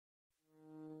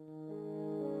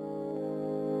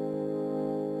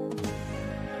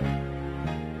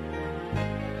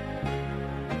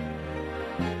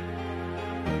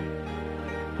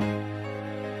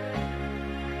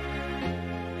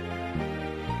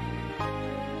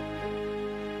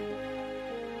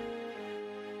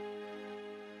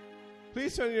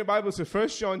please turn your Bibles to 1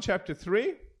 John chapter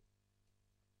 3.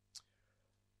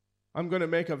 I'm going to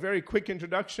make a very quick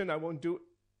introduction. I won't do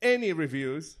any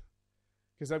reviews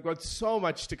because I've got so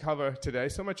much to cover today,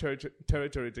 so much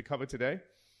territory to cover today.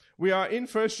 We are in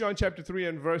 1 John chapter 3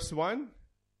 and verse 1.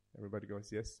 Everybody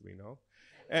goes, yes, we know.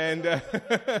 And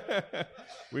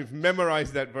we've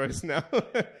memorized that verse now.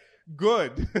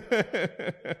 Good.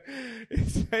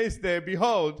 It says there,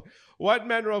 behold, what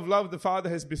manner of love the Father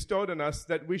has bestowed on us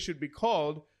that we should be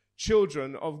called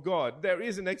children of God. There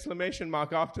is an exclamation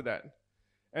mark after that.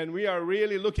 And we are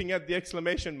really looking at the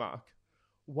exclamation mark.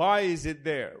 Why is it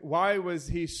there? Why was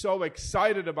he so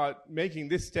excited about making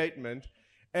this statement?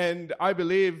 And I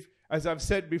believe, as I've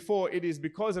said before, it is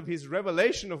because of his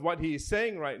revelation of what he is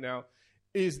saying right now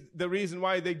is the reason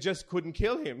why they just couldn't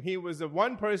kill him. He was the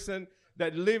one person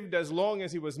that lived as long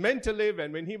as he was meant to live,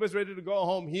 and when he was ready to go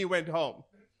home, he went home.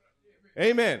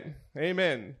 Amen.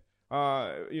 Amen.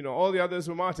 All the others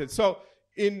were martyred. So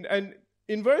in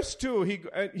verse 2,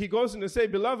 he goes on to say,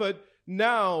 beloved,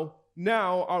 now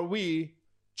are we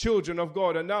children of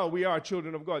God, and now we are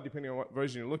children of God, depending on what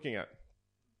version you're looking at.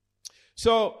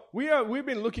 So we've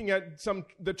been looking at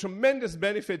the tremendous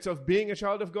benefits of being a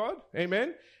child of God.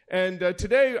 Amen. And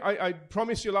today, I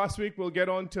promised you last week we'll get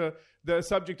on to the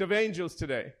subject of angels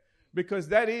today, because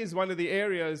that is one of the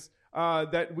areas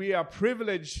that we are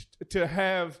privileged to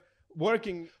have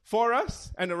working for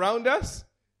us and around us.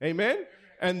 Amen.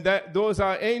 And that those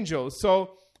are angels.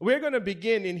 So we're going to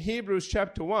begin in Hebrews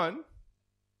chapter 1.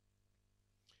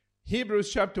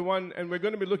 Hebrews chapter 1, and we're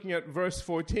going to be looking at verse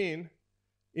 14.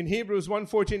 In Hebrews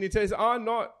 1:14, it says, are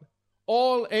not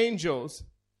all angels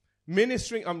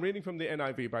ministering, I'm reading from the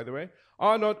NIV, by the way,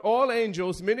 are not all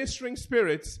angels ministering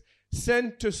spirits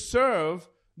sent to serve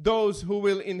those who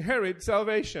will inherit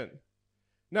salvation?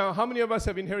 Now, how many of us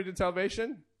have inherited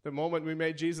salvation? The moment we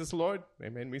made Jesus Lord,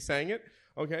 amen, we sang it,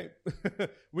 okay?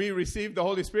 We received the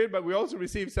Holy Spirit, but we also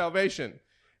received salvation,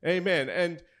 amen.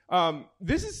 And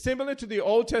this is similar to the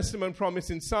Old Testament promise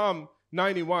in Psalm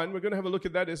 91. We're going to have a look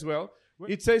at that as well.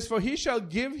 It says, for he shall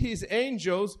give his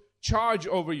angels charge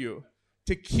over you,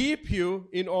 to keep you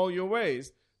in all your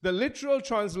ways. The literal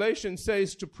translation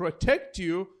says to protect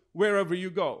you wherever you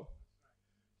go.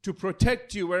 To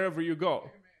protect you wherever you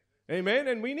go. Amen.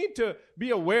 And we need to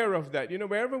be aware of that.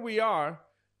 Wherever we are,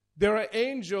 there are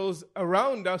angels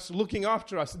around us looking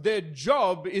after us. Their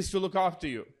job is to look after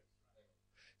you.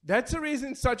 That's the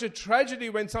reason it's such a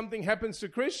tragedy when something happens to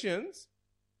Christians.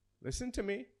 Listen to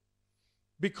me.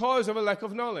 Because of a lack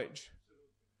of knowledge.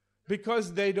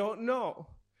 Because they don't know.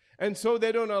 And so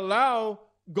they don't allow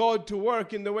God to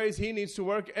work in the ways he needs to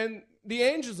work and the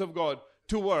angels of God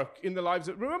to work in the lives.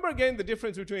 Remember again the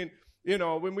difference between,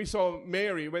 when we saw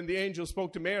Mary, when the angel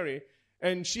spoke to Mary,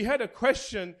 and she had a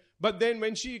question, but then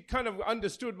when she kind of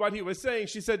understood what he was saying,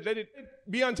 she said, let it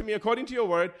be unto me according to your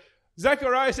word.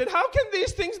 Zechariah said, how can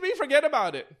these things be? Forget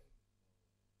about it.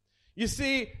 You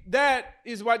see, that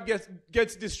is what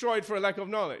gets destroyed for a lack of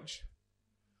knowledge.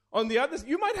 On the other,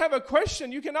 you might have a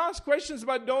question. You can ask questions,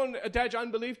 but don't attach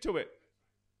unbelief to it.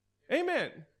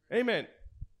 Amen. Amen.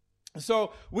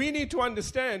 So we need to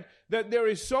understand that there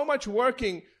is so much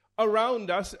working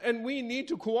around us, and we need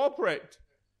to cooperate.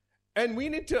 And we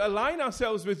need to align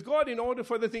ourselves with God in order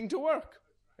for the thing to work.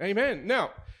 Amen.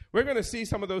 Now, we're going to see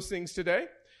some of those things today.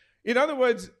 In other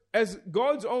words, as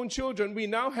God's own children, we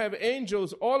now have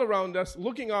angels all around us,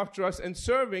 looking after us and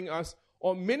serving us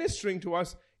or ministering to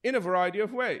us in a variety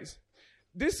of ways.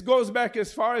 This goes back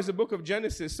as far as the book of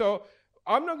Genesis. So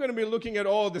I'm not going to be looking at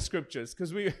all the scriptures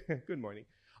because good morning.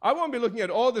 I won't be looking at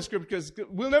all the scriptures.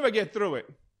 We'll never get through it.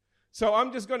 So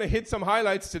I'm just going to hit some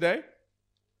highlights today.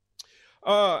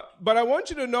 But I want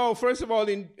you to know, first of all,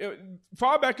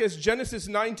 far back as Genesis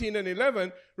 19 and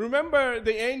 11, remember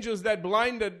the angels that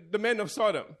blinded the men of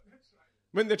Sodom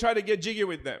when they tried to get jiggy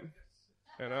with them.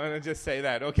 And I just say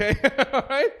that, okay? All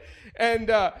right? And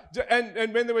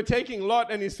when they were taking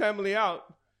Lot and his family out,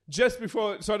 just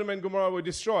before Sodom and Gomorrah were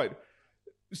destroyed.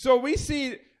 So we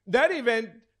see that event,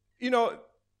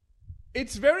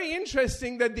 it's very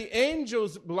interesting that the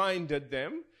angels blinded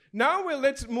them. Now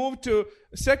let's move to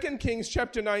 2 Kings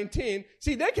chapter 19.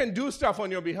 See, they can do stuff on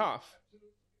your behalf.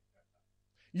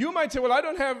 You might say, well, I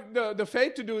don't have the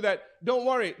faith to do that. Don't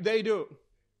worry, they do.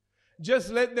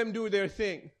 Just let them do their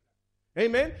thing.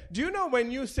 Amen? Do you know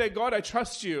when you say, God, I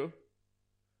trust you,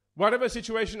 whatever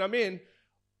situation I'm in,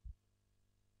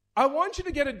 I want you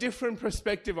to get a different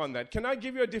perspective on that. Can I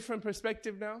give you a different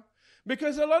perspective now?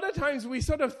 Because a lot of times we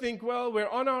sort of think, well, we're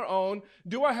on our own.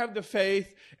 Do I have the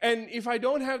faith? And if I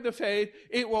don't have the faith,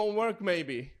 it won't work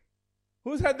maybe.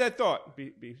 Who's had that thought?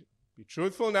 Be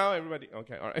truthful now, everybody.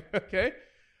 Okay, all right, okay.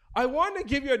 I want to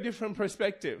give you a different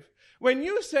perspective. When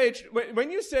you say,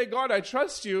 God, I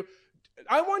trust you,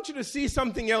 I want you to see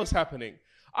something else happening.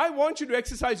 I want you to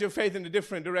exercise your faith in a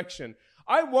different direction.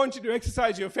 I want you to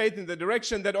exercise your faith in the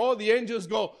direction that all the angels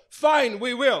go, fine,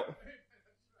 we will.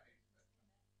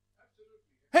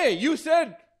 Hey, you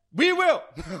said we will,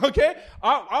 okay?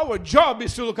 Our job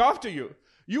is to look after you.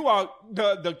 You are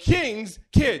the king's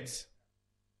kids.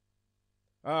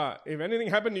 If anything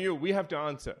happened to you, we have to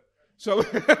answer. So,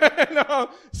 no,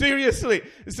 seriously.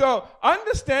 So,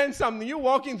 understand something. You're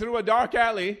walking through a dark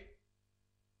alley,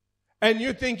 and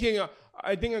you're thinking,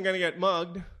 I think I'm going to get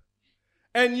mugged.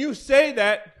 And you say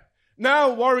that,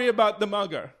 now worry about the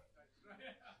mugger.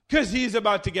 Because he's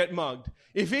about to get mugged.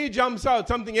 If he jumps out,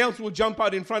 something else will jump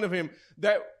out in front of him.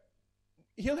 That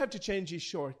he'll have to change his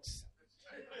shorts.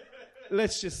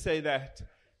 Let's just say that.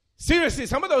 Seriously,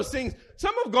 some of those things,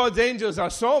 some of God's angels are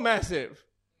so massive.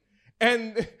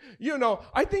 And,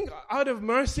 I think out of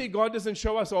mercy, God doesn't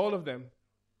show us all of them.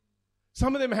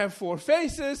 Some of them have 4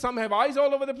 faces. Some have eyes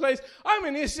all over the place. I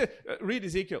mean, it's just, read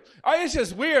Ezekiel. It's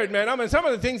just weird, man. I mean, some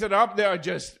of the things that are up there are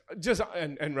just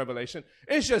and Revelation.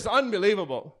 It's just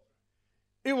unbelievable.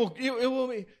 It will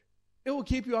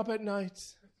keep you up at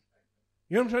nights.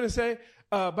 You know what I'm trying to say?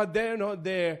 But they're not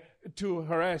there to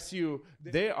harass you.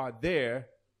 They are there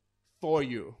for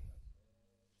you.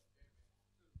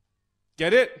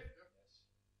 Get it?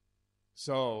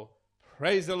 So,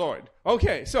 praise the Lord.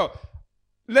 Okay, so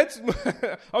I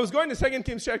was going to 2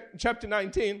 Kings chapter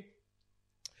 19.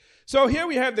 So here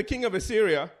we have the king of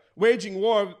Assyria waging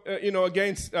war,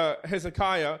 against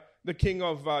Hezekiah, the king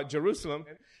of Jerusalem.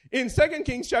 In 2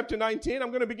 Kings chapter 19, I'm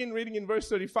going to begin reading in verse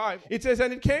 35. It says,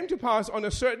 and it came to pass on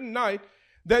a certain night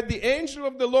that the angel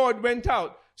of the Lord went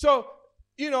out. So,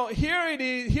 here it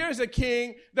is. Here's a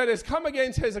king that has come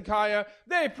against Hezekiah.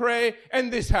 They pray,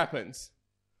 and this happens.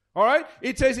 All right?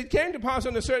 It says, it came to pass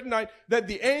on a certain night that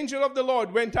the angel of the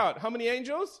Lord went out. How many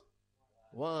angels?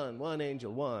 One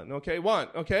angel, one. Okay, one.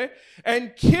 Okay?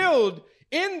 And killed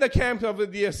in the camp of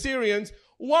the Assyrians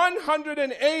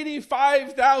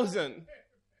 185,000.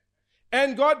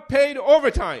 And God paid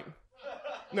overtime.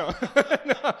 No,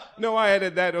 I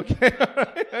added that, okay? All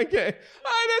right, okay.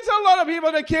 That's a lot of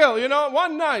people to kill,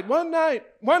 one night,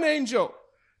 one angel.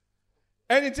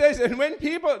 And it says, and when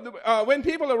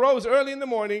people arose early in the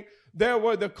morning, there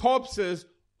were the corpses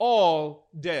all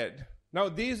dead. Now,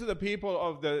 these are the people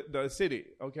of the city,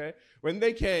 okay? When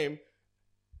they came,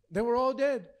 they were all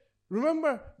dead.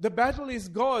 Remember, the battle is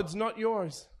God's, not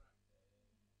yours.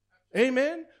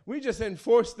 Amen? We just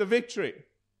enforce the victory.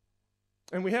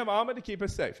 And we have armor to keep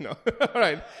us safe. No. All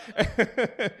right.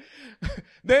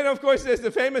 Then, of course, there's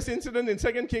the famous incident in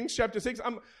 2 Kings chapter 6.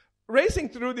 I'm racing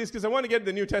through this because I want to get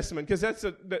the New Testament because that's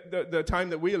the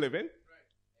time that we live in.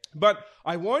 But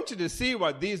I want you to see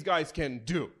what these guys can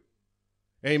do.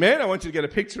 Amen? I want you to get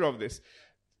a picture of this.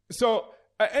 So,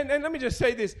 and let me just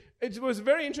say this. It was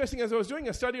very interesting as I was doing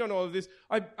a study on all of this.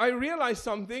 I realized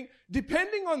something.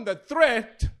 Depending on the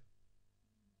threat,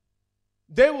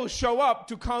 they will show up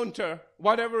to counter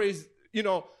whatever is,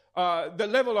 the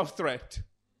level of threat.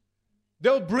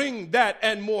 They'll bring that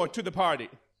and more to the party.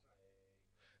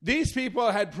 These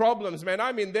people had problems, man.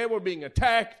 I mean, they were being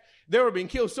attacked. They were being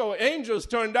killed. So angels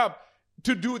turned up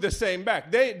to do the same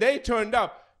back. They turned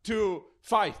up to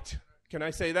fight. Can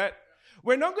I say that?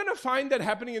 We're not going to find that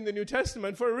happening in the New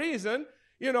Testament for a reason.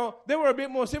 They were a bit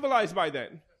more civilized by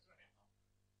then.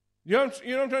 You know what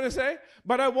I'm trying to say?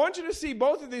 But I want you to see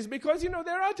both of these because,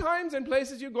 there are times and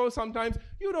places you go sometimes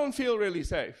you don't feel really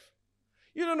safe.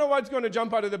 You don't know what's going to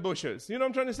jump out of the bushes. You know what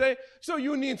I'm trying to say? So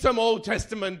you need some Old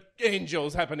Testament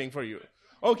angels happening for you.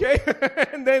 Okay?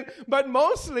 But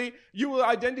mostly you will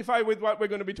identify with what we're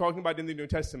going to be talking about in the New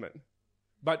Testament.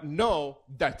 But know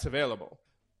that's available.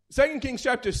 2 Kings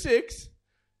chapter 6,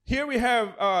 here we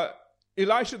have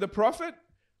Elisha the prophet.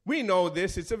 We know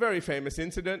this. It's a very famous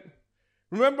incident.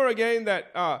 Remember again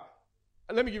that,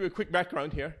 let me give you a quick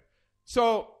background here.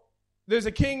 So, there's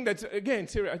a king that's, again,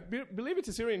 Syria. I believe it's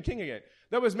a Syrian king again,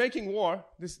 that was making war.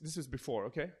 This is before,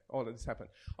 okay? All of this happened.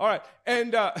 All right.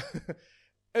 And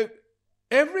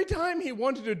every time he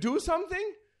wanted to do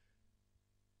something,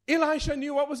 Elisha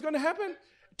knew what was going to happen.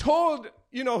 Told,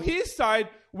 his side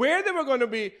where they were going to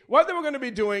be, what they were going to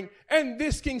be doing. And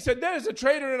this king said, there's a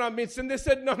traitor in our midst. And they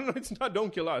said, no, it's not.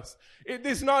 Don't kill us. It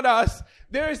is not us.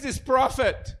 There is this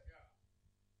prophet.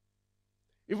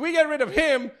 If we get rid of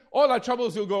him, all our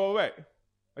troubles will go away.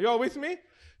 Are you all with me?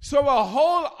 So a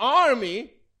whole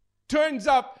army turns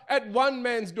up at one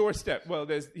man's doorstep. Well,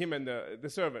 there's him and the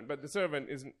servant, but the servant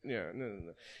isn't,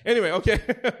 no. Anyway, okay,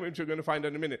 which we're going to find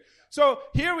out in a minute. So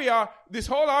here we are. This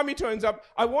whole army turns up.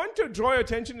 I want to draw your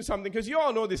attention to something, because you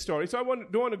all know this story, so I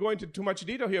don't want to go into too much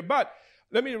detail here, but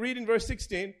let me read in verse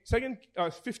 15, 2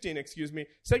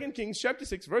 Kings chapter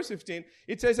 6, verse 15.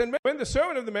 It says, and when the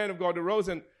servant of the man of God arose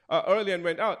early and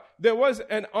went out, there was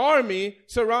an army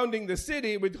surrounding the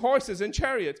city with horses and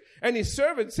chariots. And his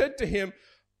servant said to him,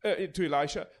 to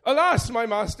Elisha, alas, my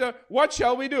master, what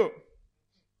shall we do?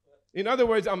 In other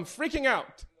words, I'm freaking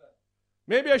out.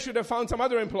 Maybe I should have found some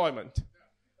other employment.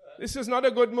 This is not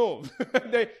a good move.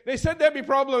 They said there'd be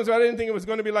problems, but I didn't think it was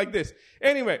going to be like this.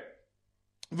 Anyway,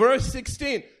 verse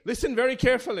 16, listen very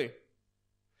carefully.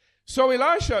 So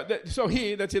Elisha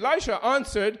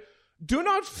answered, do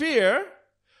not fear,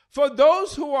 for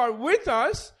those who are with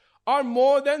us are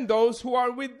more than those who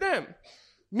are with them.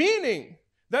 Meaning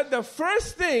that the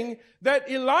first thing that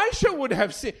Elisha would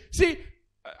have seen, see,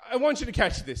 I want you to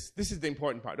catch this. This is the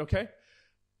important part, okay?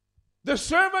 The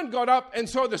servant got up and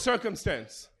saw the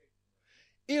circumstance.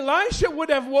 Elisha would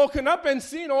have woken up and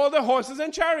seen all the horses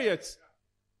and chariots.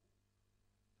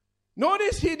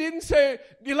 Notice he didn't say,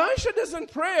 Elisha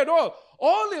doesn't pray at all.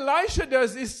 All Elisha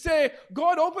does is say,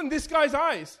 God, open this guy's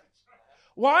eyes.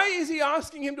 Why is he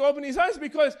asking him to open his eyes?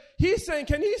 Because he's saying,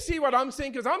 can he see what I'm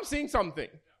seeing? Because I'm seeing something.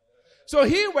 So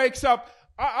he wakes up.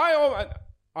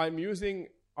 I'm using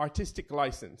artistic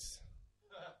license.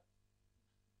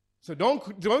 So don't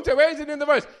say, where is it in the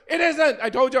verse? It isn't. I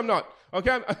told you I'm not.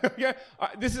 Okay?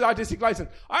 This is artistic license.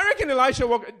 I reckon Elisha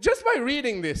woke, just by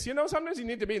reading this, sometimes you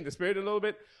need to be in the spirit a little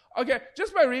bit. Okay,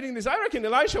 just by reading this, I reckon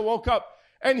Elisha woke up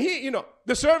and he,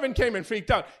 the servant came and freaked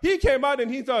out. He came out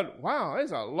and he thought, wow,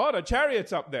 there's a lot of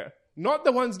chariots up there. Not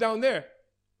the ones down there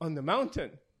on the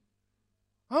mountain.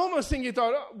 I almost think he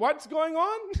thought, oh, what's going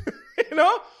on?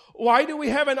 Why do we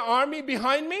have an army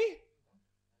behind me?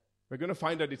 We're going to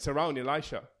find out it's around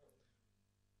Elisha.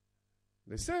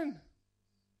 Listen.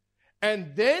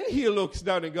 And then he looks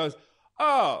down and goes,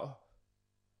 oh,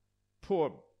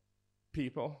 poor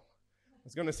people. I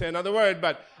was going to say another word,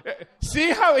 but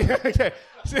see how, okay,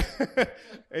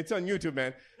 it's on YouTube,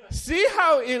 man. See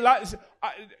how Elisha,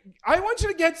 I want you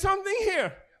to get something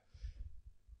here.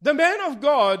 The man of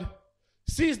God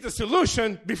sees the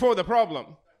solution before the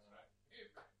problem.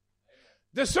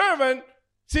 The servant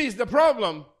sees the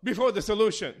problem before the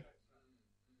solution.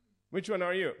 Which one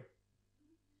are you?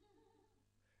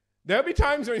 There'll be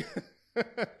times when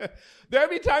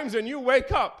you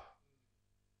wake up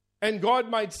and God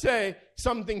might say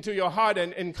something to your heart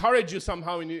and encourage you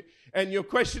somehow, and your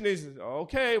question is,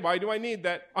 okay, why do I need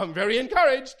that? I'm very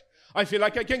encouraged. I feel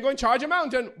like I can go and charge a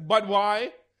mountain, but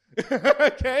why?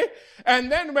 Okay?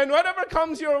 And then when whatever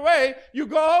comes your way, you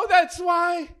go, oh, that's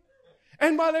why.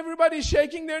 And while everybody's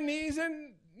shaking their knees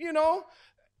and,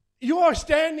 you are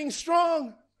standing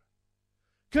strong.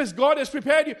 Because God has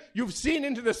prepared you. You've seen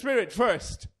into the Spirit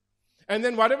first. And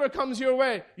then whatever comes your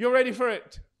way, you're ready for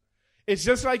it. It's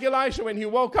just like Elisha. When he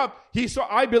woke up, he saw,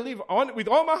 I believe, with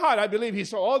all my heart, I believe he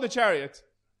saw all the chariots.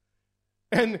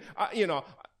 And,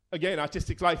 again,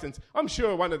 artistic license. I'm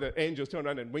sure one of the angels turned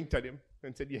around and winked at him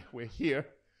and said, yeah, we're here.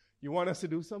 You want us to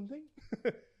do something?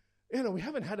 We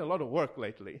haven't had a lot of work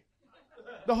lately.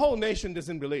 The whole nation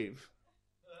doesn't believe.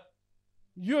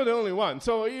 You're the only one.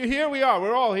 So here we are.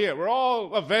 We're all here. We're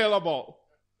all available.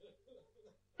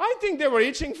 I think they were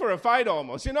itching for a fight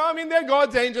almost. They're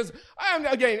God's angels.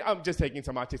 I'm just taking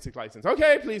some artistic license.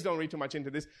 Okay, please don't read too much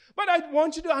into this. But I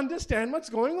want you to understand what's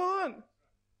going on.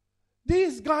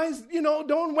 These guys,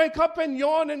 don't wake up and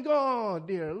yawn and go, oh,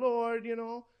 dear Lord,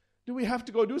 do we have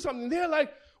to go do something? They're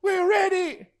like, we're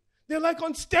ready. They're like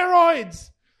on steroids.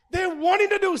 They're wanting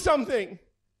to do something.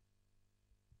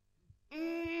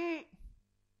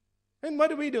 And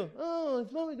what do? Oh,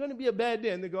 it's probably going to be a bad day.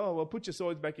 And they go, oh, well, put your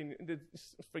swords back in.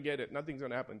 Forget it. Nothing's going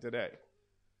to happen today.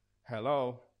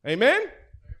 Hello. Amen?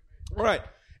 All right.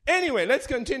 Anyway, let's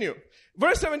continue.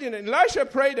 Verse 17, and Elisha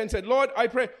prayed and said, Lord, I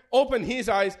pray, open his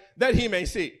eyes that he may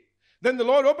see. Then the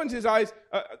Lord opened his eyes,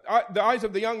 the eyes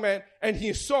of the young man, and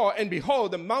he saw, and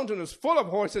behold, the mountain was full of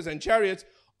horses and chariots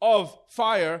of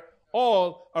fire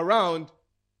all around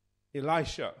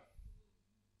Elisha.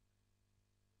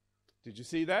 Did you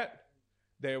see that?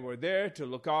 They were there to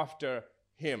look after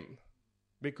him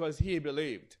because he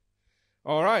believed.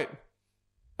 All right.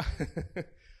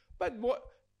 But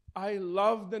I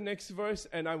love the next verse,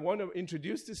 and I want to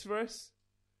introduce this verse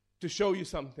to show you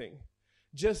something.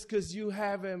 Just because you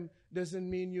have him doesn't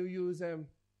mean you use him.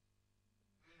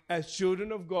 As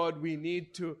children of God, we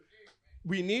need to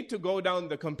go down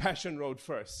the compassion road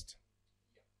first.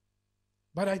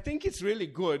 But I think it's really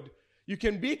good You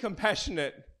can be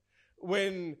compassionate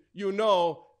when you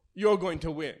know you're going to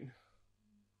win.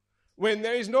 When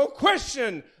there is no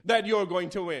question that you're going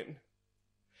to win.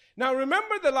 Now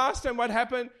remember the last time what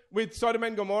happened with Sodom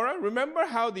and Gomorrah? Remember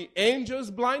how the angels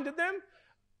blinded them?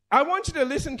 I want you to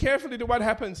listen carefully to what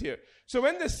happens here. So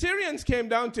when the Syrians came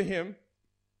down to him,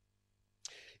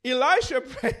 Elisha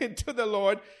prayed to the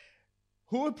Lord.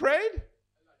 Who prayed?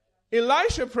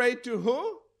 Elisha prayed to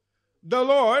who? The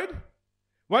Lord.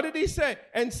 What did he say?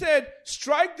 And said,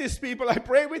 strike these people, I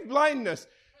pray, with blindness.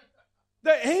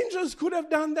 The angels could have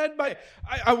done that by...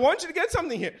 I want you to get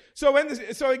something here. So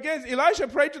again, Elisha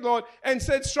prayed to the Lord and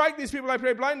said, strike these people, I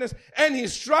pray, blindness. And he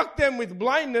struck them with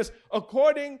blindness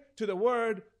according to the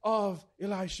word of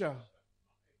Elisha.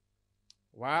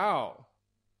 Wow.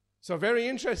 So very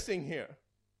interesting here.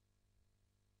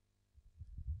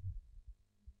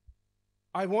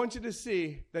 I want you to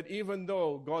see that even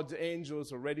though God's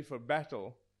angels are ready for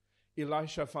battle,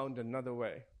 Elisha found another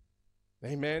way.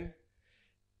 Amen?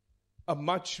 A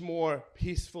much more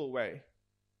peaceful way.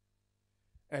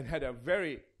 And had a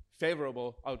very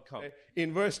favorable outcome.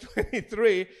 In verse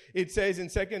 23, it says in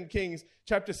 2 Kings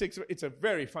chapter 6, it's a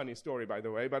very funny story, by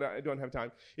the way, but I don't have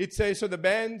time. It says, so the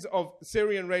bands of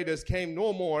Syrian raiders came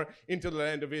no more into the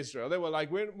land of Israel. They were like,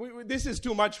 this is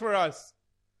too much for us.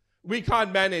 We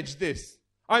can't manage this.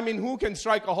 I mean, who can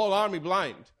strike a whole army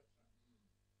blind?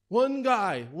 One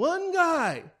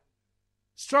guy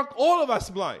struck all of us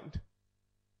blind.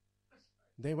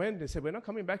 They said, we're not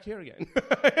coming back here again.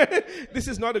 This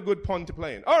is not a good pond to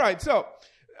play in. All right, so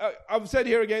I've said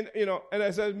here again, and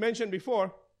as I mentioned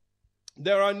before,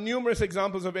 there are numerous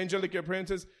examples of angelic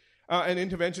appearances and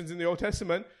interventions in the Old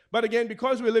Testament. But again,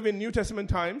 because we live in New Testament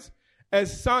times,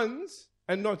 as sons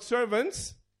and not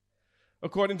servants,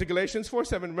 according to Galatians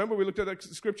 4:7. Remember, we looked at that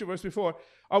scripture verse before.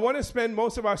 I want to spend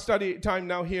most of our study time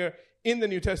now here in the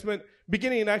New Testament,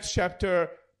 beginning in Acts chapter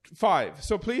 5.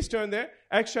 So please turn there.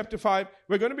 Acts chapter 5.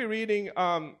 We're going to be reading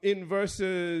in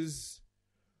verses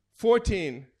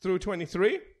 14 through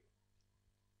 23.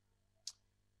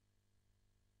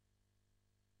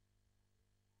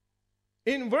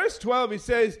 In verse 12, it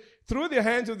says, through the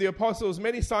hands of the apostles,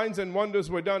 many signs and wonders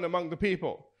were done among the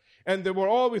people. And they were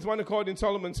all with one accord in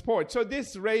Solomon's porch. So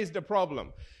this raised a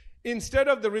problem. Instead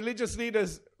of the religious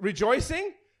leaders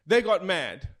rejoicing, they got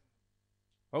mad.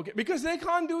 Okay, because they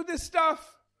can't do this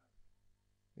stuff.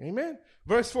 Amen.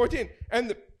 Verse 14.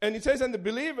 And it says, and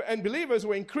believers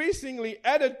were increasingly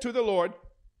added to the Lord,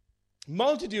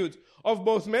 multitudes of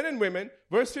both men and women.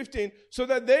 Verse 15. So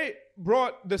that they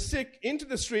brought the sick into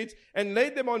the streets and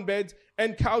laid them on beds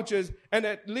and couches, and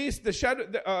at least the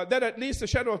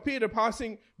shadow of Peter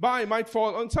passing by might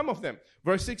fall on some of them.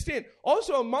 Verse 16.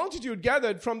 Also a multitude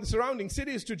gathered from the surrounding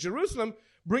cities to Jerusalem,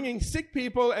 bringing sick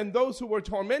people and those who were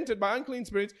tormented by unclean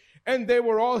spirits, and they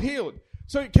were all healed.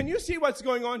 So can you see what's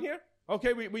going on here?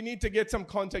 Okay, we need to get some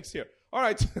context here. All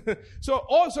right, so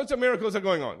all sorts of miracles are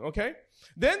going on, okay?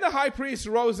 Then the high priest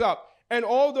rose up, and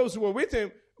all those who were with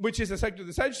him, which is the sect of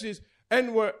the Sadducees,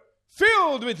 and were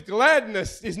filled with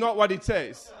gladness, is not what it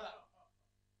says.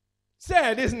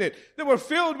 Sad, isn't it? They were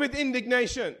filled with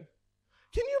indignation.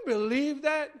 Can you believe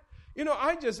that?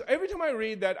 Every time I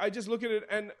read that, I just look at it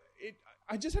and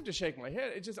I just have to shake my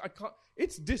head.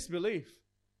 It's disbelief.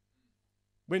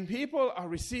 When people are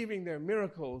receiving their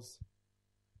miracles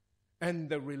and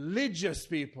the religious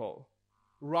people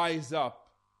rise up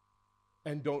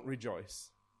and don't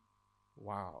rejoice.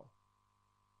 Wow.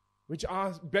 Which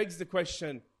begs the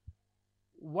question,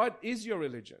 what is your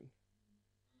religion?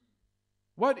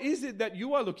 What is it that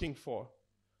you are looking for?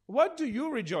 What do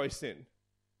you rejoice in?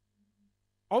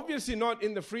 Obviously not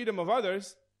in the freedom of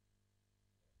others.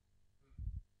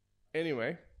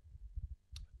 Anyway,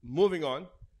 moving on.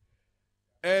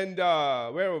 And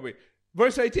where were we?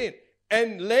 Verse 18.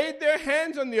 And laid their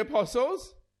hands on the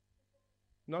apostles,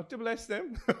 not to bless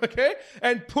them, okay,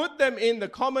 and put them in the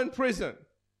common prison.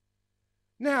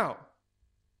 Now,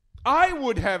 I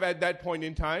would have at that point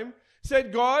in time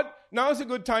said, God, now's a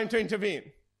good time to intervene.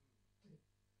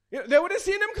 They would have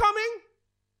seen him coming.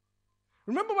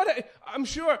 Remember I'm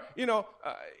sure,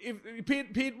 if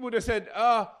Pete would have said,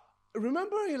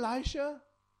 remember Elisha?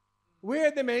 Where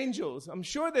are them angels? I'm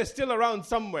sure they're still around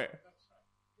somewhere.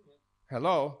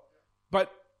 Hello?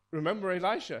 But remember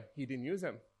Elisha, he didn't use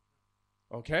them.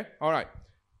 Okay? All right.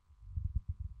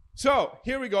 So,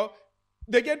 here we go.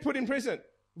 They get put in prison.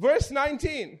 Verse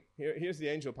 19. Here's the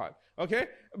angel part. Okay?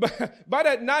 But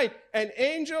at night, an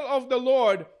angel of the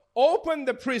Lord opened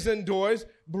the prison doors,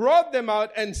 brought them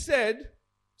out, and said,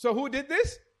 so who did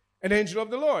this? An angel of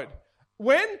the Lord.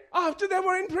 When? After they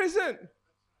were in prison.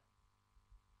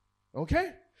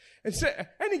 Okay?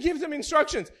 And he gives them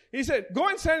instructions. He said, go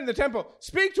and stand in the temple.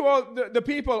 Speak to all the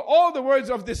people all the words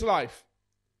of this life.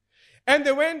 And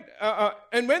they went,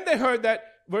 and when they heard that,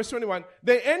 verse 21,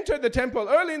 they entered the temple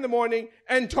early in the morning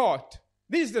and taught.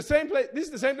 This is the same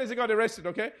place they got arrested,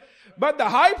 okay? But the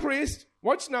high priest,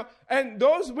 watch now, and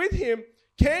those with him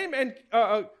came and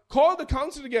called the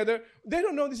council together. They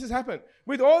don't know this has happened.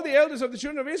 With all the elders of the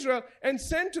children of Israel, and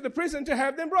sent to the prison to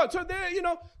have them brought. So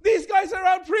these guys are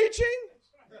out preaching.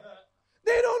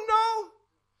 They don't know.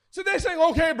 So they're saying,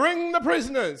 okay, bring the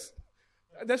prisoners.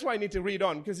 That's why I need to read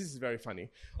on, because this is very funny.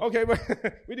 Okay, but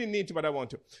we didn't need to, but I want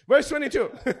to. Verse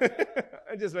 22.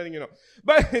 I'm just letting you know.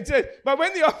 But it says, but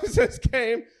when the officers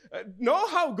came, know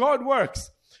how God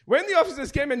works. When the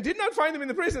officers came and did not find them in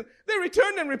the prison, they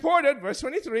returned and reported, verse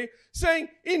 23, saying,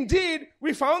 indeed,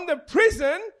 we found the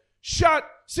prison shut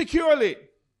securely.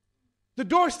 The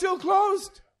door still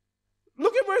closed.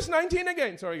 Look at verse 19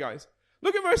 again. Sorry, guys.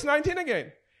 Look at verse 19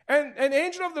 again. And an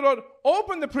angel of the Lord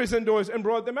opened the prison doors and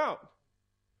brought them out.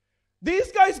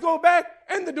 These guys go back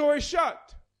and the door is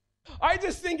shut. I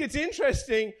just think it's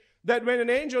interesting that when an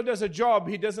angel does a job,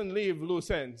 he doesn't leave loose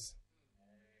ends.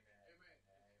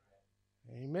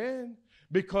 Amen.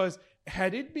 Because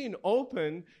had it been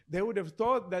open, they would have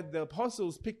thought that the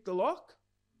apostles picked the lock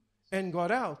and got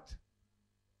out.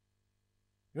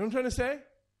 You know what I'm trying to say?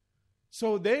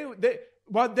 So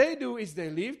what they do is they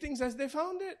leave things as they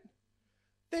found it.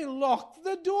 They lock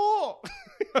the door.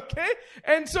 Okay?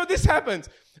 And so this happens.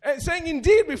 Saying,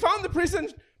 indeed, we found the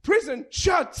prison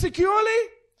shut securely.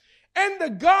 And the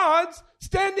guards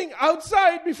standing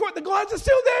outside before, the guards are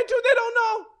still there too. They don't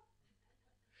know.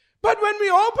 But when we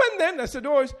open them, that's the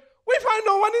doors, we find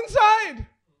no one inside.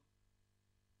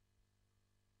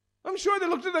 I'm sure they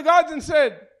looked at the guards and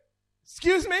said,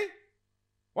 excuse me,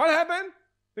 what happened?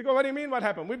 They go, what do you mean what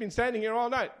happened? We've been standing here all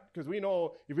night because we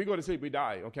know if we go to sleep, we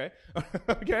die, okay?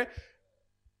 Okay?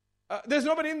 There's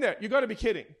nobody in there. You got to be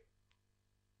kidding.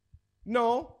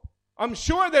 No, I'm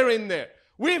sure they're in there.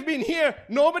 We've been here.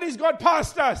 Nobody's got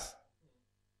past us.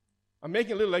 I'm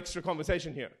making a little extra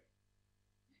conversation here.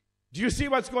 Do you see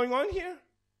what's going on here?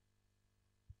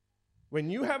 When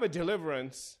you have a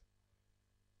deliverance,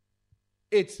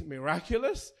 it's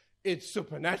miraculous, it's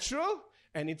supernatural,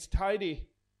 and it's tidy.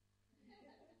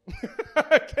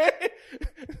 Okay?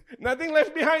 Nothing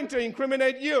left behind to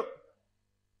incriminate you.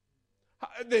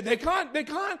 They can't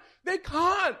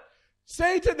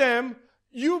say to them,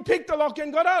 you picked the lock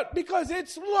and got out, because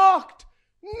it's locked.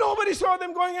 Nobody saw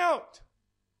them going out.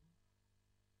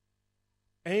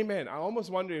 Amen. I almost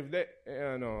wonder if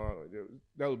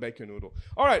they'll bake a noodle.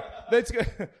 All right, let's go.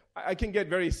 I can get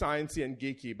very sciencey and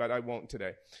geeky, but I won't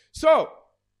today. So,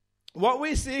 what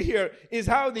we see here is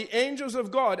how the angels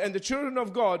of God and the children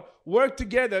of God work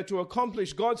together to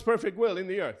accomplish God's perfect will in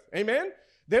the earth. Amen?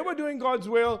 They were doing God's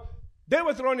will. They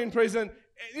were thrown in prison.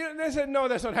 They said, no,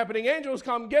 that's not happening. Angels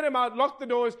come, get them out, lock the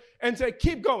doors, and say,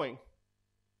 keep going.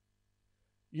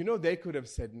 They could have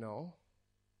said no.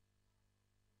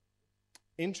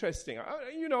 Interesting.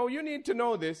 You need to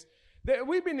know this.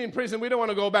 We've been in prison. We don't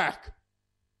want to go back.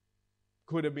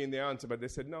 Could have been the answer, but they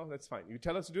said, no, that's fine. You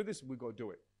tell us to do this, we go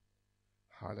do it.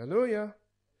 Hallelujah.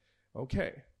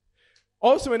 Okay.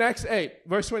 Also in Acts 8,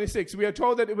 verse 26, we are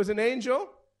told that it was an angel,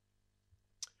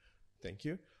 thank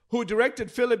you, who directed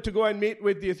Philip to go and meet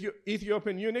with the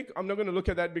Ethiopian eunuch. I'm not going to look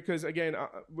at that because, again,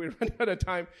 we're running out of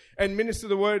time, and minister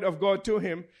the word of God to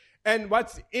him. And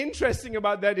what's interesting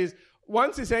about that is,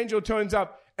 once this angel turns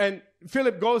up and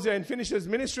Philip goes there and finishes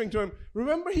ministering to him,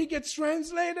 remember he gets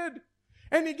translated.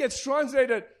 And he gets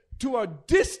translated to a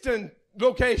distant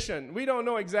location. We don't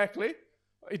know exactly.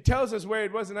 It tells us where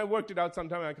it was, and I worked it out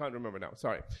sometime. I can't remember now.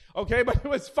 Sorry. Okay, but it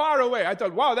was far away. I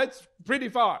thought, wow, that's pretty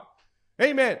far.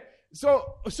 Amen.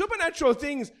 So supernatural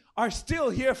things are still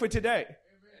here for today.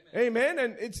 Amen.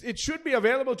 And it should be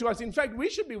available to us. In fact, we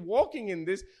should be walking in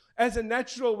this as a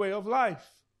natural way of life.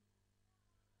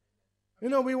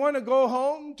 We want to go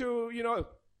home to,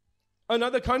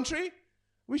 another country.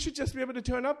 We should just be able to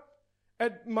turn up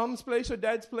at mom's place or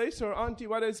dad's place or auntie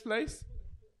whatever's place,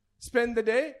 spend the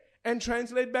day, and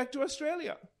translate back to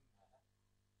Australia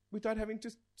without having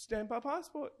to stamp our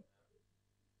passport.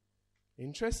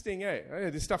 Interesting, eh?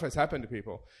 This stuff has happened to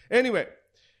people. Anyway,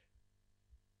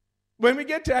 when we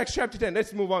get to Acts chapter 10,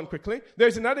 let's move on quickly.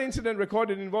 There's another incident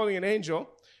recorded involving an angel,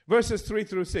 verses 3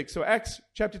 through 6. So Acts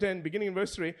chapter 10, beginning in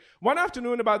verse 3. One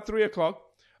afternoon about 3 o'clock,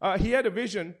 he had a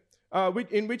vision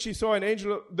in which he saw an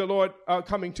angel of the Lord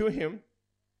coming to him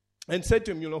and said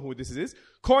to him, you know who this is,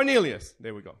 Cornelius.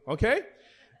 There we go, okay?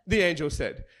 The angel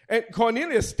said. And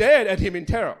Cornelius stared at him in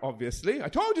terror, obviously. I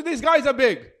told you these guys are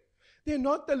big. They're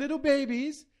not the little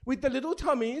babies with the little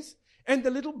tummies and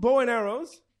the little bow and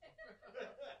arrows.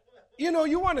 You know,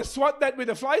 you want to swat that with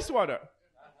a fly swatter.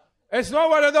 It's not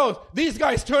one of those. These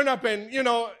guys turn up and,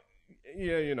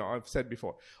 I've said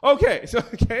before. Okay,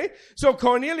 so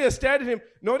Cornelius stared at him,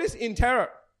 notice, in terror.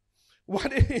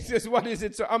 What is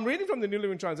it, sir? I'm reading from the New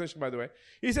Living Translation, by the way.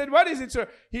 He said, what is it, sir?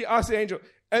 He asked the angel.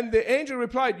 And the angel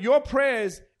replied, your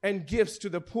prayers and gifts to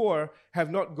the poor have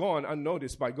not gone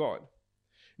unnoticed by God.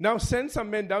 Now send some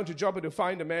men down to Joppa to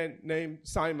find a man named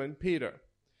Simon Peter.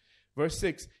 Verse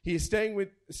 6, he is staying with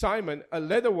Simon, a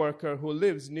leather worker who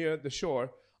lives near the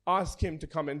shore. Ask him to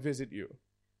come and visit you.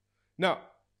 Now,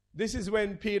 this is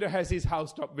when Peter has his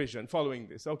housetop vision following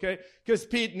this, okay? Because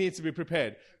Pete needs to be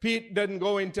prepared. Pete doesn't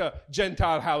go into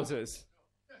Gentile houses.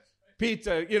 Pete,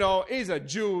 is a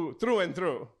Jew through and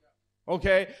through,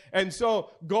 okay? And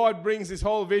so God brings this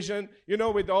whole vision,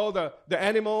 with all the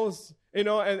animals,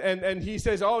 and he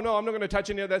says, oh, no, I'm not going to touch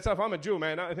any of that stuff. I'm a Jew,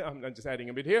 man. I'm just adding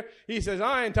a bit here. He says,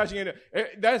 I ain't touching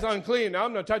it. That's unclean.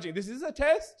 I'm not touching it. This is a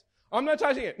test. I'm not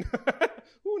touching it.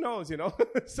 Who knows,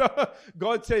 So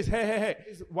God says, hey,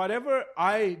 whatever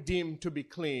I deem to be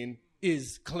clean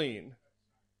is clean.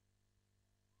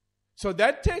 So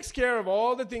that takes care of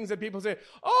all the things that people say,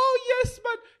 oh, yes,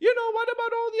 but, what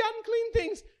about all the unclean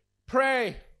things?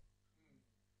 Pray.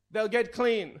 They'll get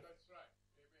clean.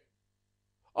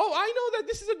 Oh, I know that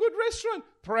this is a good restaurant.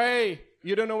 Pray.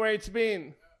 You don't know where it's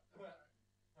been.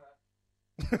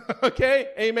 Okay?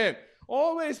 Amen.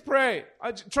 Always pray.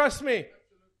 Trust me.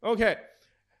 Okay.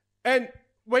 And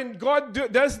when God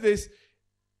does this,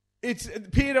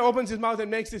 Peter opens his mouth and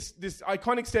makes this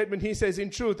iconic statement. He says, in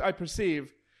truth, I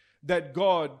perceive that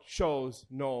God shows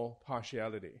no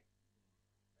partiality.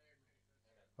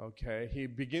 Okay. He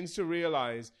begins to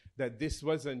realize that this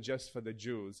wasn't just for the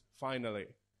Jews. Finally,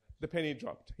 the penny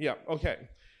dropped. Yeah. Okay.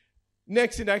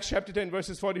 Next in Acts chapter 10,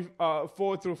 verses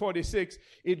 44 through 46,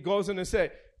 it goes on to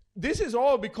say, this is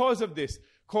all because of this.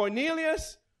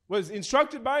 Cornelius was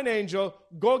instructed by an angel,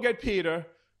 go get Peter.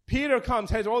 Peter comes,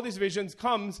 has all these visions,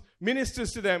 comes,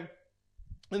 ministers to them,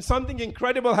 and something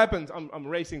incredible happens. I'm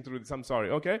racing through this, I'm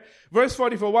sorry, okay? Verse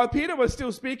 44, while Peter was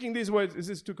still speaking these words, this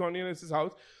is to Cornelius'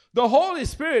 house, the Holy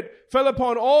Spirit fell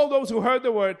upon all those who heard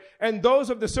the word, and those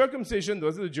of the circumcision,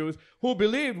 those are the Jews, who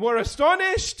believed were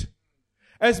astonished,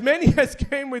 as many as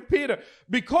came with Peter,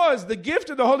 because the gift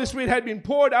of the Holy Spirit had been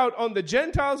poured out on the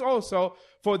Gentiles also,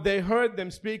 for they heard them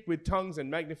speak with tongues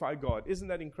and magnify God. Isn't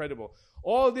that incredible?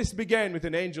 All this began with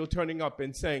an angel turning up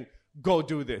and saying, go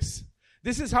do this.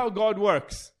 This is how God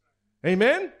works.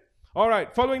 Amen? All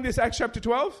right, following this, Acts chapter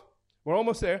 12. We're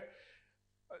almost there.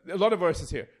 A lot of verses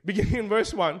here. Beginning in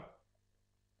verse 1.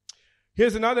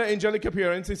 Here's another angelic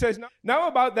appearance. He says, now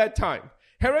about that time,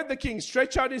 Herod the king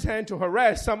stretched out his hand to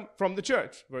harass some from the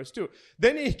church. Verse 2.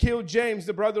 Then he killed James,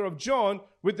 the brother of John,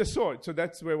 with the sword. So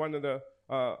that's where one of the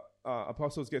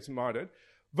apostles gets martyred.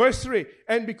 Verse 3.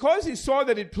 And because he saw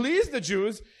that it pleased the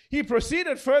Jews, he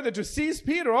proceeded further to seize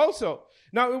Peter also.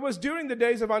 Now it was during the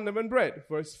days of unleavened bread.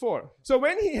 Verse 4. So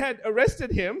when he had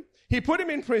arrested him, he put him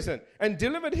in prison and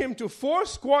delivered him to 4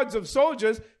 squads of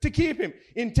soldiers to keep him,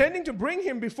 intending to bring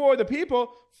him before the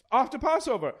people after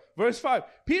Passover. Verse 5.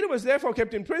 Peter was therefore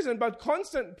kept in prison, but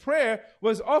constant prayer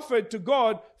was offered to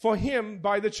God for him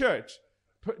by the church.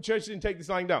 Church didn't take this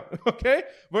lying down. Okay?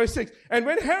 Verse 6. And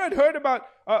when Herod heard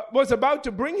was about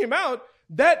to bring him out,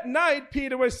 that night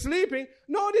Peter was sleeping.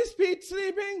 Notice Pete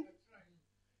sleeping.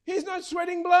 He's not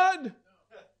sweating blood.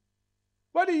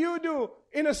 What do you do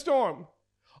in a storm?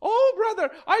 Oh,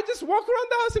 brother, I just walk around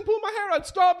the house and pull my hair out.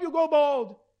 Stop, you go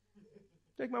bald.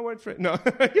 Take my word for it. No,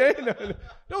 okay? No.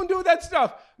 Don't do that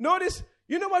stuff. Notice,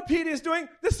 you know what Peter is doing?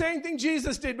 The same thing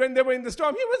Jesus did when they were in the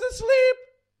storm. He was asleep.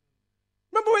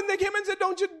 Remember when they came and said,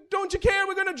 don't you care?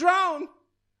 We're going to drown.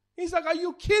 He's like, are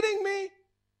you kidding me?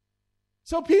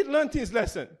 So Pete learned his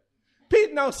lesson.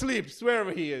 Pete now sleeps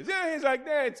wherever he is. Yeah, he's like,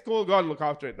 it's cool. God look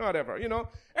after it. Whatever,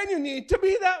 And you need to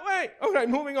be that way. All right,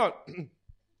 moving on.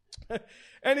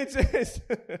 And it says,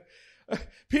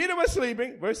 Peter was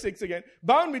sleeping, verse 6 again,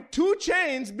 bound with 2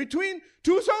 chains between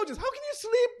 2 soldiers. How can you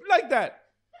sleep like that?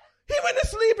 He went to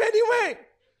sleep anyway.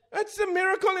 That's a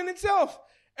miracle in itself.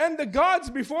 And the guards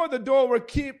before the door were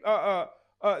keeping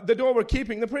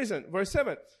the prison. Verse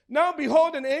 7. Now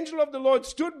behold, an angel of the Lord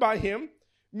stood by him,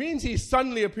 means he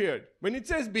suddenly appeared. When it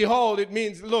says behold, it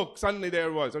means look, suddenly there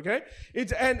it was, okay?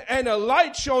 And a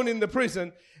light shone in the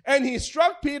prison, and he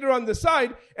struck Peter on the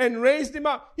side and raised him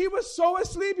up. He was so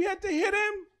asleep, he had to hit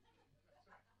him.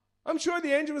 I'm sure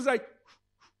the angel was like,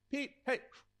 Pete, hey,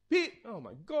 Pete. Oh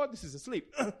my God, this is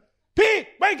asleep. Pete,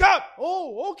 wake up.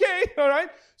 Oh, okay, all right.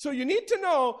 So you need to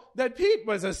know that Pete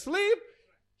was asleep.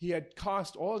 he had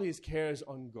cast all his cares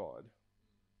on God.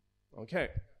 Okay.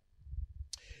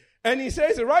 And he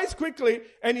says, arise quickly,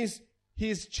 and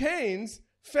his chains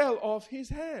fell off his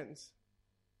hands.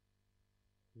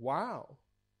 Wow.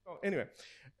 Oh, anyway,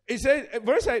 it says,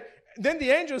 verse 8, then the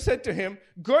angel said to him,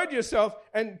 gird yourself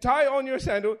and tie on your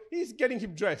sandal. He's getting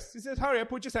him dressed. He says, hurry up,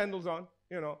 put your sandals on,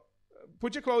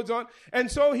 put your clothes on. And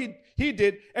so he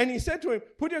did, and he said to him,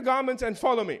 put your garments and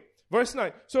follow me. Verse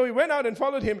 9, so he went out and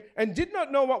followed him and did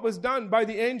not know what was done by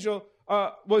the angel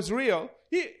was real,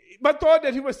 but thought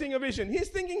that he was seeing a vision. He's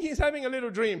thinking he's having a little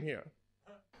dream here.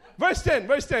 Verse 10,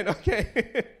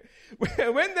 okay.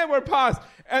 When they were past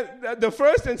the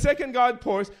first and second guard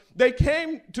posts, they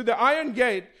came to the iron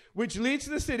gate which leads to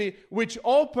the city, which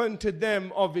opened to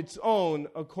them of its own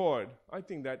accord. I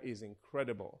think that is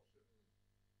incredible.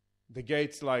 The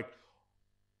gate's like,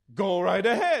 go right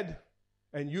ahead.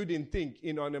 And you didn't think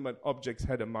inanimate objects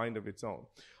had a mind of its own.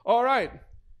 All right.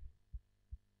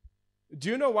 Do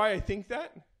you know why I think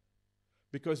that?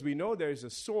 Because we know there's a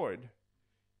sword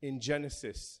in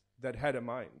Genesis that had a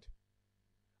mind.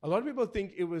 A lot of people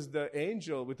think it was the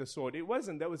angel with the sword. It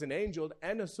wasn't. There was an angel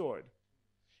and a sword.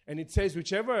 And it says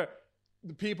whichever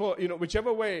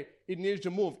way it needed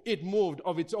to move, it moved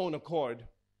of its own accord.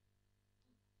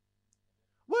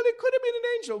 Well, it could have been an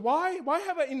angel. Why? Why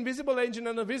have an invisible angel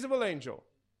and a visible angel?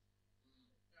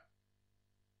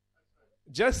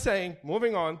 Just saying,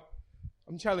 moving on.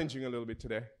 I'm challenging a little bit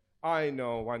today. I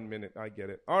know, 1 minute, I get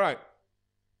it. All right.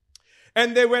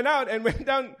 And they went out and went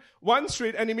down one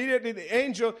street, and immediately the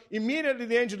angel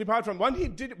departed from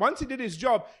him. Once he did his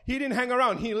job, he didn't hang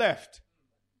around, he left.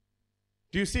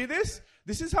 Do you see this?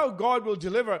 This is how God will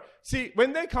deliver. See,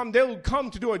 when they come, they'll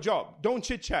come to do a job. Don't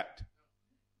chit-chat.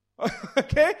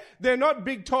 Okay? They're not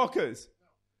big talkers.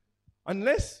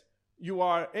 Unless you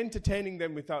are entertaining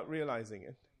them without realizing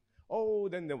it. Oh,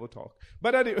 then they will talk.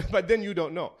 But then you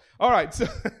don't know. All right. So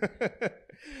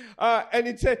and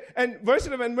it said, and verse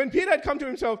 11, when Peter had come to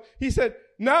himself, he said,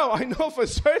 now I know for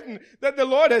certain that the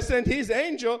Lord has sent his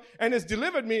angel and has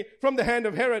delivered me from the hand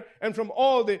of Herod and from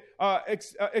all the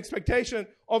expectation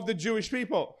of the Jewish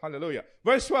people. Hallelujah.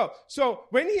 Verse 12. So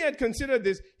when he had considered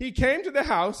this, he came to the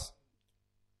house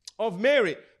of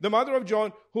Mary, the mother of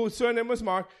John, whose surname was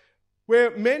Mark,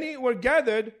 where many were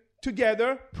gathered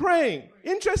together praying.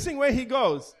 Interesting where he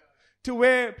goes, to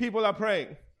where people are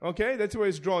praying. Okay, that's where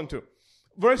he's drawn to.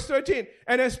 Verse 13,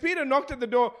 and as Peter knocked at the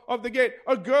door of the gate,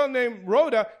 a girl named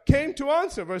Rhoda came to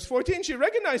answer. Verse 14, she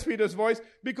recognized Peter's voice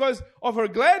because of her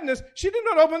gladness. She did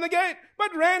not open the gate,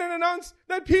 but ran and announced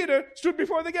that Peter stood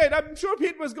before the gate. I'm sure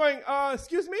Pete was going,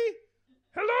 excuse me?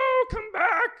 Hello, come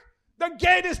back. The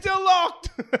gate is still locked.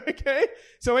 Okay,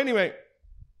 so anyway,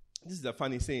 this is a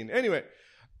funny scene. Anyway,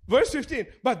 verse 15,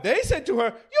 but they said to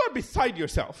her, you are beside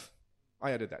yourself.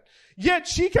 I added that. Yet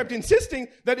she kept insisting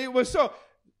that it was so.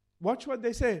 Watch what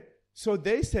they say. So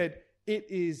they said, it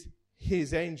is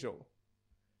his angel.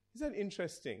 Isn't that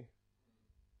interesting?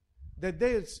 That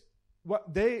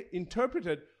they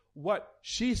interpreted what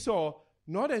she saw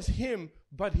not as him,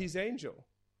 but his angel.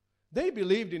 They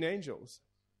believed in angels.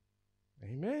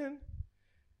 Amen.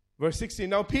 Verse 16,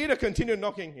 now Peter continued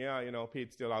knocking. Yeah,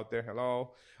 Pete's still out there.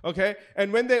 Hello. Okay.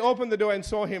 And when they opened the door and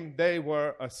saw him, they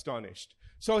were astonished.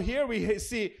 So here we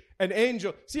see an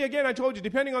angel. See, again, I told you,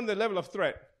 depending on the level of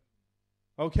threat,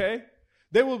 okay,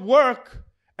 they will work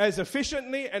as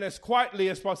efficiently and as quietly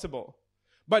as possible.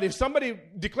 But if somebody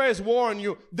declares war on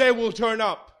you, they will turn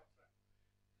up.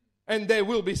 And they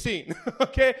will be seen.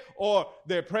 Okay? Or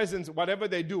their presence, whatever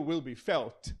they do, will be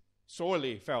felt.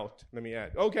 Sorely felt, let me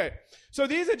add. Okay, so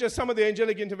these are just some of the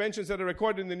angelic interventions that are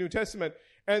recorded in the New Testament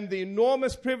and the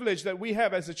enormous privilege that we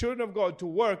have as the children of God to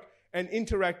work and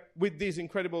interact with these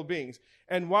incredible beings.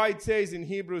 And why it says in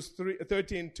Hebrews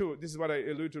 13:2, this is what I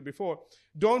alluded to before,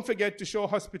 don't forget to show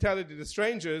hospitality to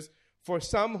strangers, for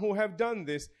some who have done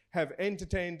this have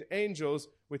entertained angels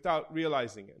without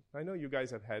realizing it. I know you guys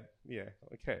have had,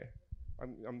 okay.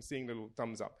 I'm seeing little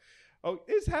thumbs up. Oh,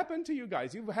 it's happened to you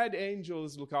guys. You've had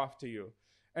angels look after you.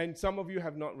 And some of you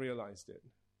have not realized it.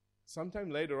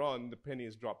 Sometime later on, the penny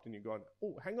is dropped and you're going,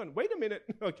 oh, hang on, wait a minute.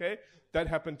 Okay, that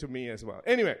happened to me as well.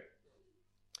 Anyway,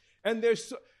 and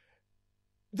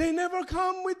they never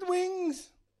come with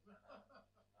wings.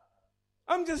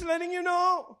 I'm just letting you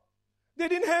know. They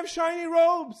didn't have shiny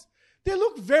robes. They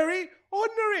look very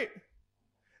ordinary.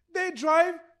 They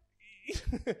drive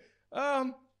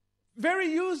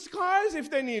very used cars if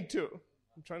they need to.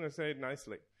 I'm trying to say it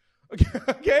nicely.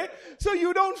 Okay? So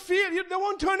you don't feel, they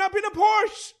won't turn up in a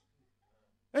Porsche.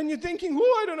 And you're thinking,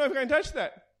 I don't know if I can touch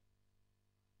that.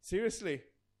 Seriously.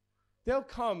 They'll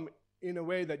come in a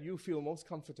way that you feel most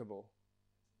comfortable.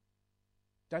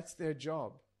 That's their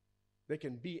job. They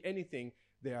can be anything.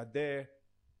 They are there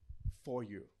for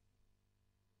you.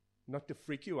 Not to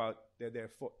freak you out. They're there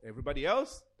for everybody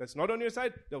else that's not on your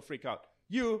side. They'll freak out.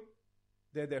 You,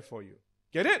 they're there for you.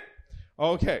 Get it?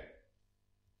 Okay.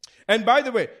 And by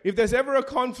the way, if there's ever a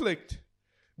conflict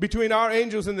between our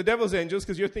angels and the devil's angels,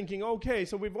 because you're thinking, okay,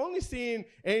 so we've only seen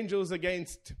angels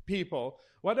against people.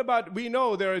 What about, we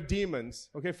know there are demons.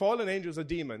 Okay, fallen angels are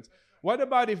demons. What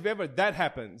about if ever that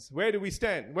happens? Where do we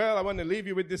stand? Well, I want to leave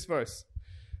you with this verse.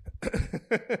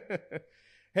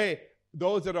 Hey,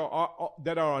 those that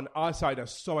are on our side are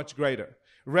so much greater.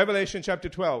 Revelation chapter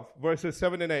 12, verses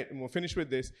 7 and 8, and we'll finish with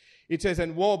this. It says,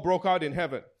 and war broke out in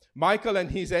heaven. Michael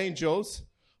and his angels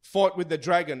fought with the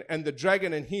dragon, and the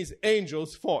dragon and his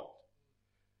angels fought.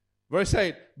 Verse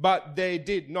 8, but they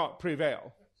did not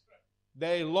prevail.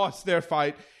 They lost their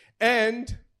fight,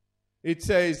 and it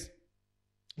says,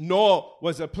 nor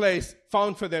was a place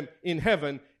found for them in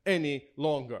heaven any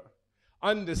longer.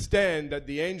 Understand that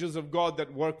the angels of God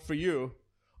that work for you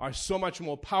are so much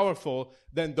more powerful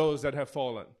than those that have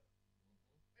fallen.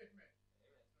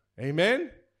 Amen?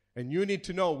 And you need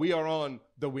to know we are on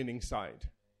the winning side.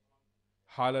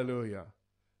 Hallelujah.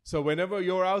 So whenever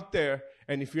you're out there,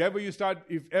 and if ever you start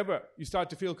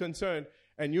to feel concerned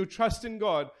and you trust in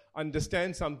God,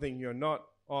 understand something, you're not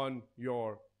on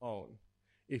your own.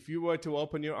 If you were to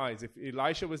open your eyes, if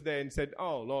Elisha was there and said,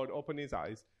 oh, Lord, open his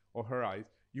eyes or her eyes,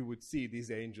 you would see these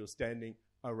angels standing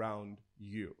around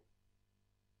you.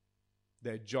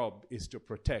 Their job is to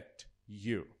protect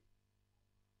you.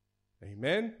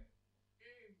 Amen?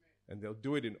 And they'll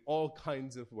do it in all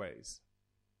kinds of ways.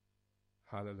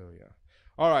 Hallelujah.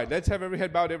 All right, let's have every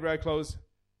head bowed, every eye closed.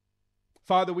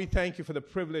 Father, we thank you for the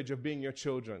privilege of being your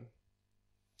children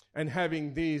and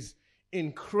having these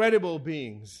incredible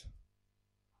beings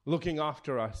looking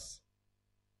after us,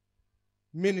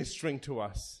 ministering to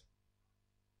us.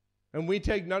 And we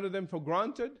take none of them for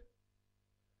granted,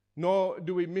 nor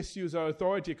do we misuse our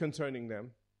authority concerning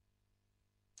them.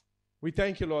 We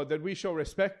thank you, Lord, that we show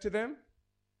respect to them.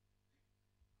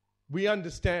 We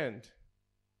understand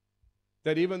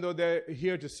that even though they're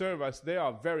here to serve us, they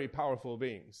are very powerful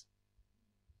beings.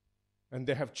 And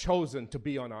they have chosen to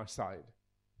be on our side.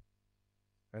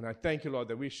 And I thank you, Lord,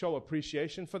 that we show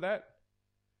appreciation for that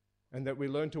and that we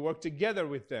learn to work together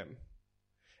with them.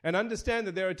 And understand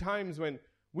that there are times when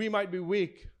we might be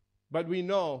weak, but we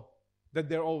know that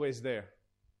they're always there.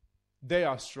 They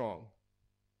are strong.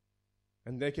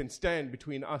 And they can stand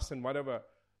between us and whatever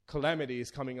calamity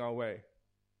is coming our way.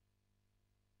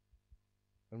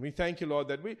 And we thank you, Lord,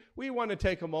 that we want to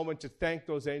take a moment to thank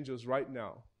those angels right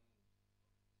now.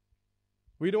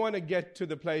 We don't want to get to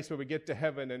the place where we get to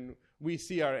heaven and we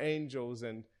see our angels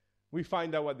and we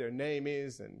find out what their name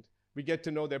is and we get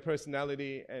to know their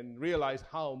personality and realize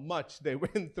how much they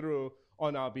went through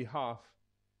on our behalf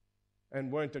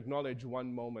and weren't acknowledged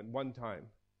one moment, one time.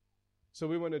 So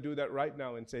we want to do that right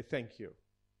now and say thank you.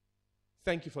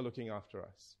 Thank you for looking after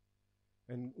us.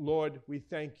 And Lord, we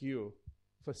thank you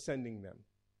for sending them,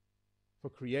 for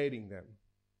creating them,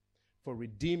 for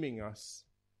redeeming us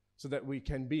so that we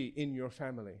can be in your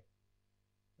family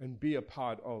and be a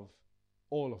part of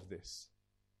all of this.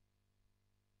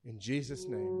 In Jesus'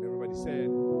 name, everybody said,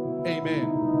 amen.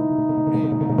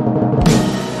 Amen.